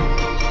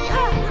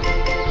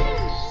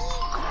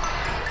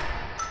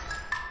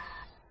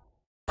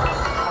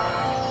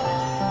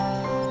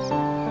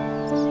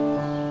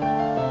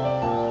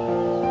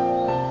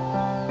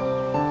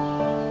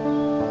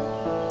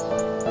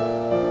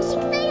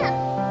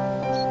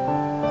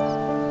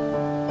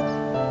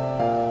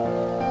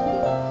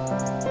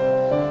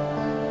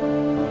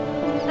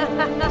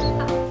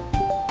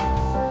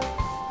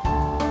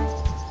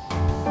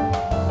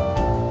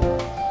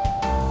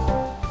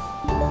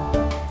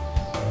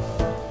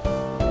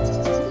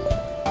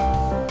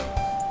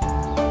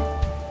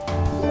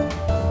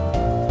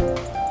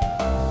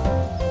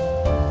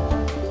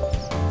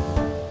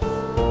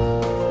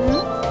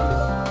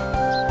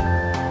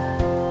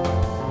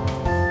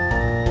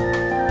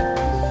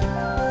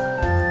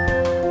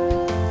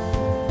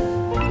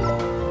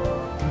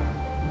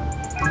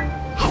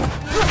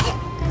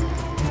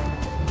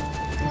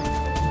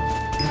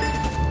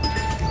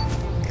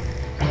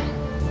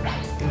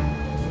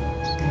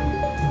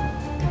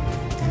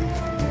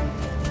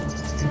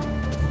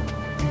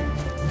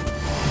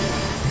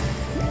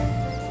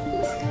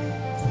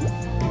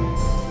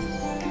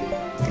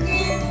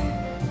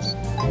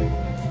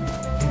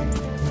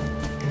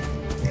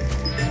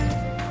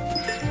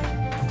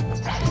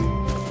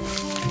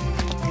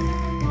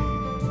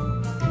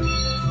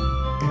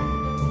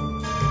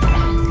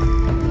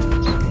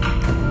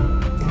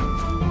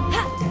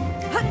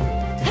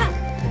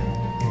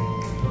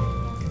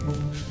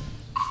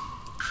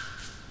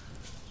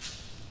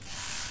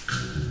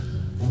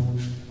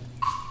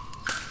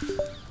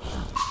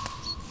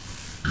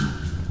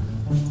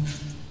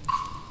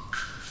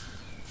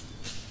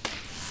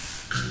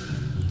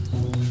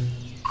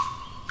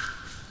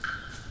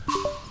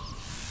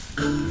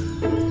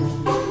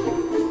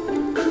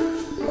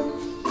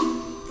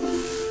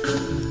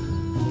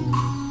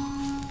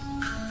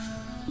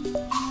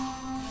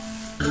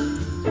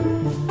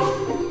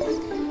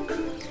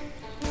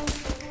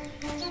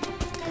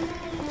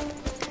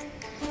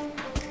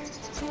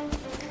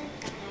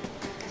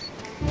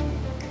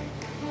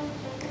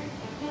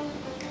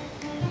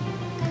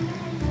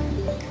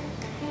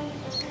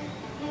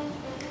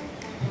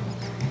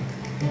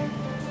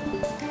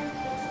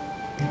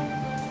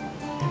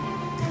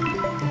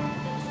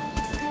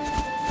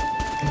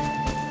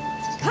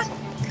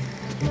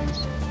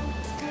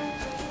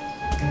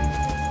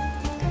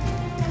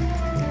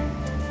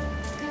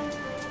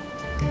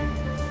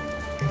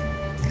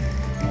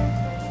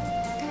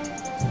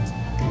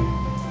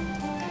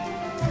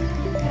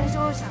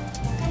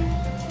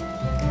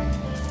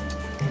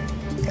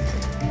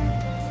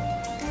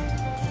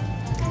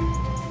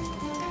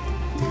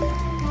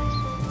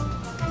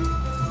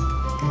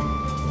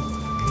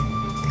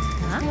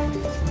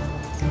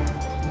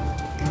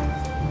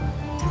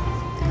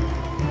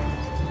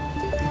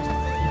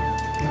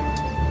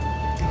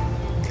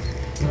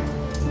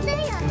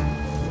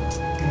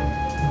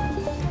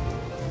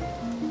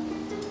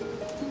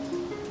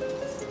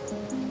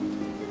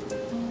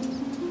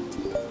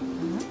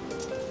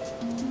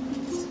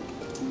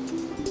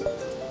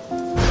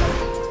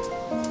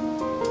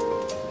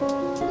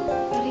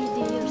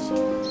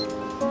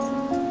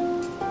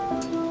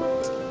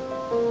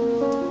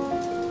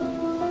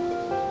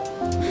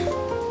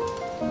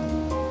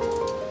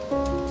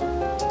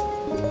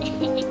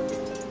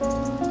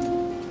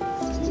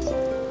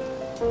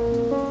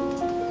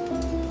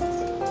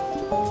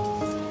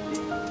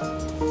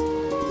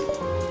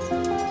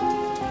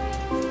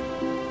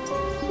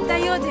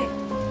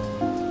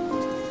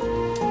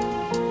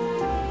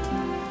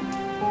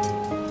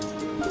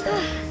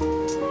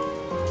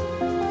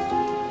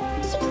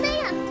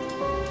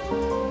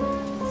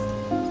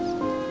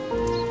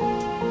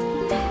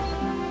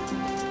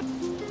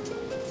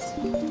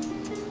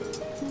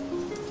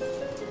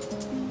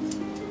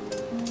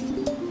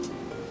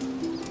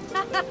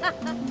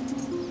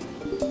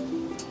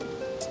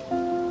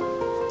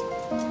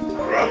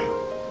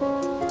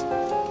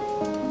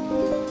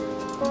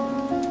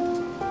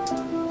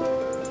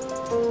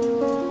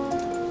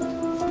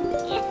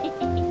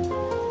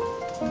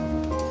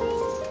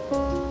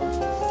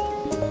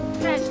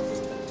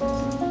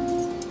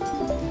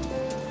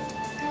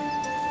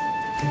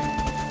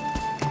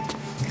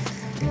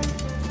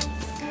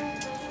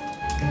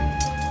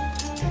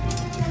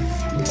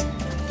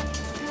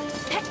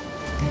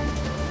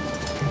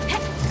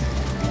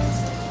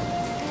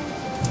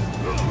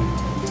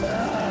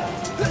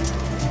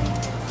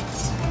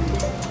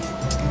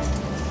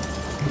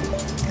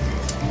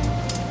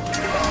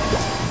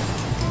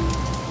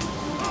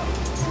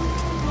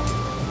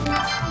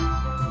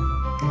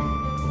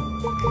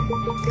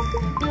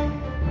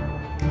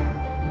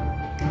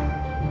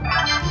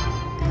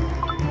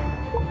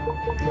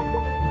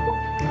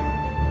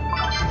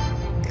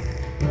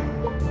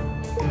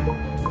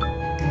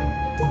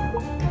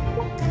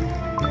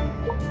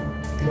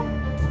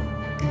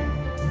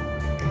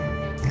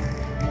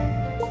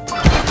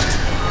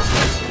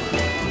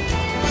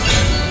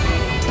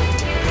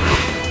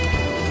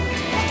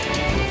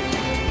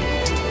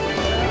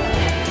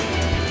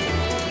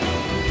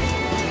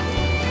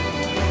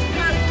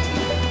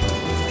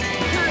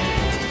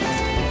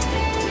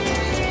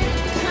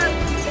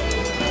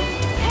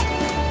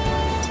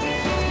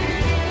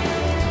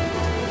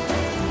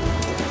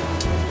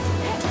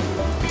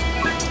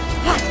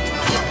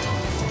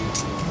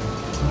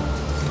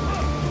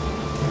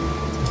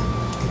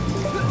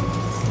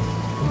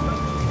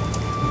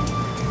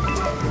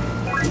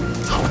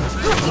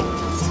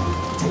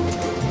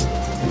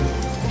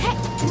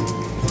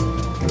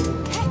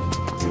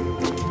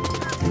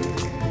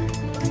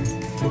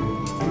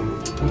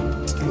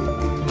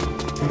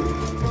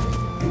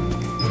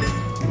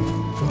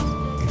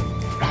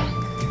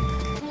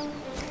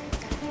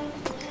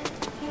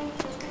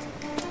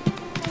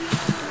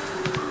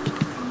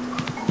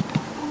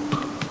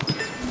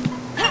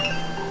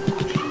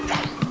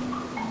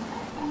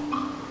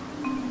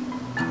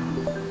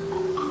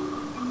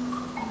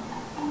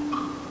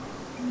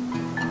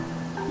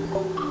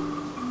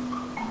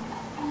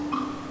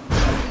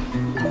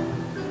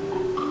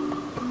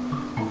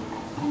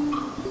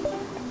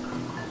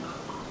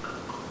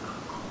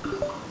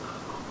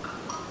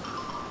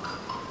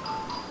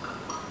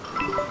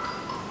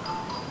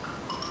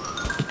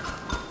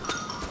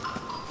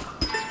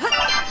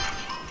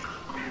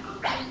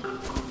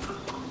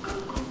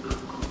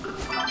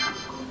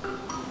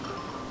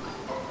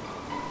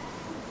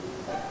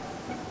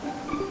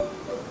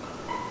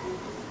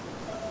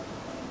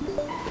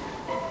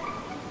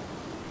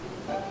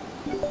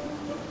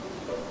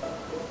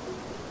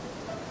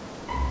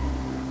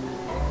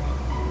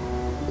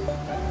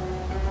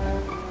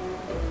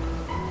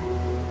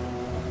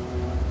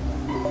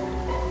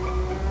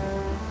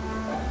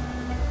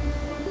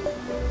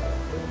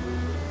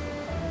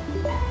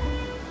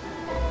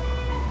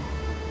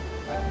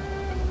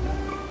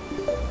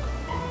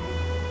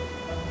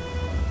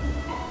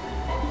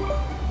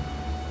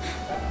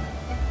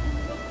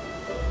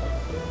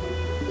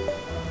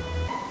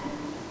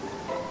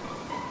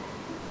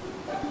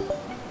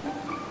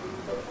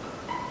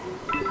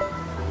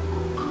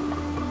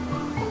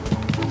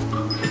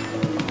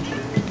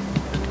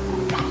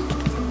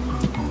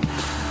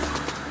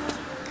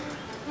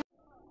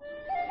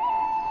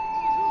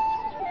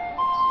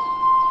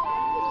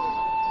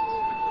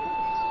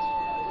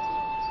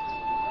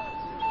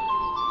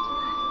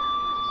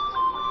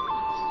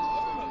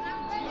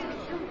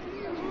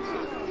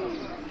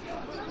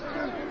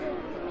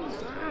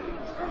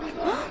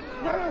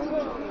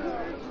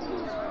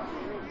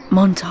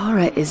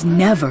 Montara is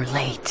never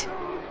late.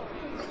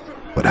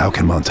 But how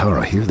can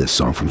Montara hear this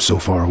song from so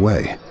far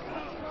away?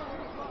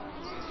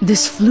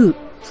 This flute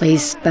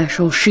plays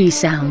special she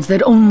sounds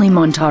that only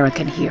Montara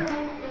can hear.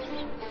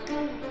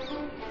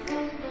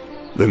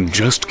 Then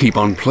just keep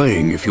on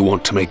playing if you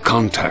want to make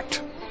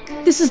contact.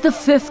 This is the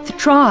 5th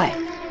try.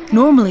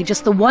 Normally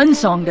just the one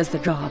song does the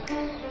job.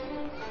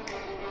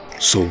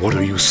 So what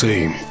are you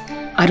saying?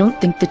 I don't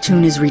think the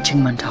tune is reaching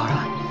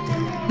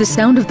Montara. The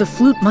sound of the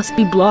flute must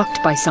be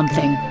blocked by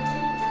something.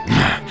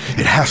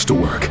 It has to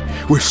work.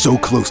 We're so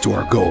close to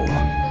our goal.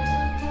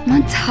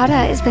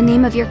 Montara is the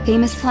name of your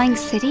famous flying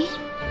city?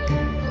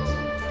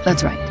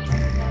 That's right.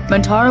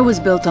 Montara was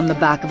built on the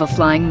back of a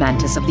flying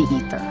mantis of the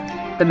ether.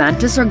 The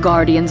mantis are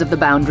guardians of the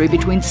boundary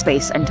between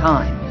space and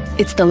time.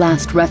 It's the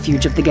last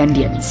refuge of the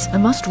Gendians. I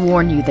must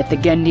warn you that the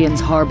Gendians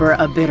harbor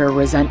a bitter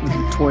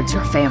resentment towards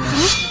your family.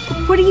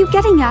 What are you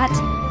getting at?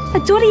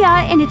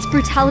 Adoria and its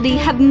brutality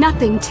have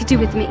nothing to do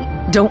with me.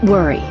 Don't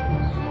worry.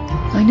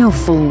 I know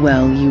full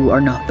well you are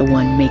not the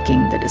one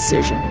making the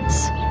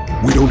decisions.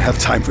 We don't have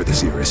time for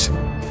this, Iris.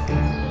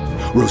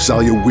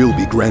 Rosalia will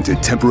be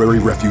granted temporary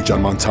refuge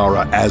on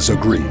Montara as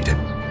agreed.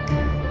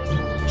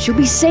 She'll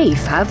be safe,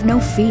 have no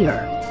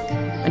fear.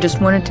 I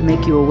just wanted to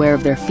make you aware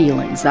of their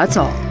feelings, that's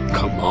all.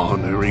 Come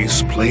on,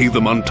 Iris, play the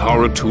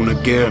Montara tune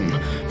again.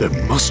 There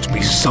must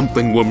be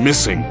something we're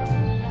missing.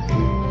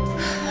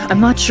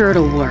 I'm not sure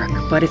it'll work,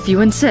 but if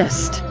you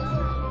insist.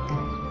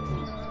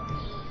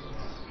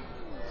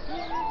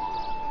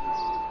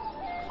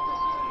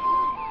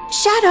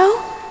 Shadow,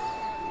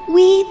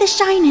 we, the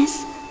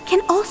Shyness,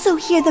 can also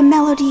hear the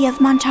melody of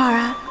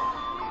Montara.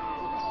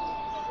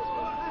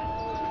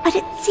 But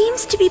it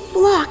seems to be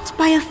blocked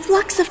by a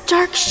flux of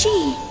dark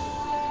she.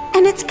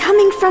 And it's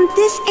coming from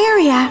this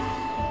area.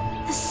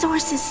 The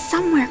source is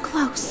somewhere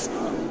close.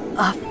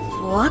 A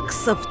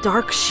flux of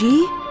dark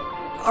she?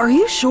 Are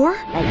you sure?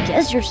 I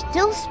guess you're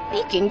still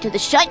speaking to the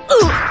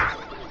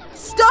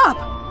Stop!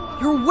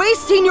 You're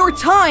wasting your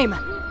time!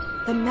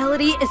 The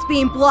melody is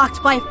being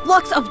blocked by a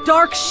flux of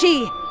dark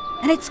she,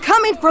 and it's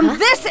coming from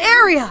this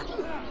area!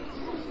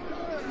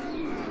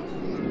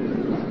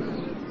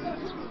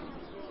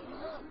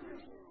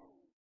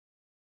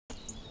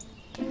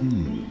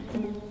 Hey.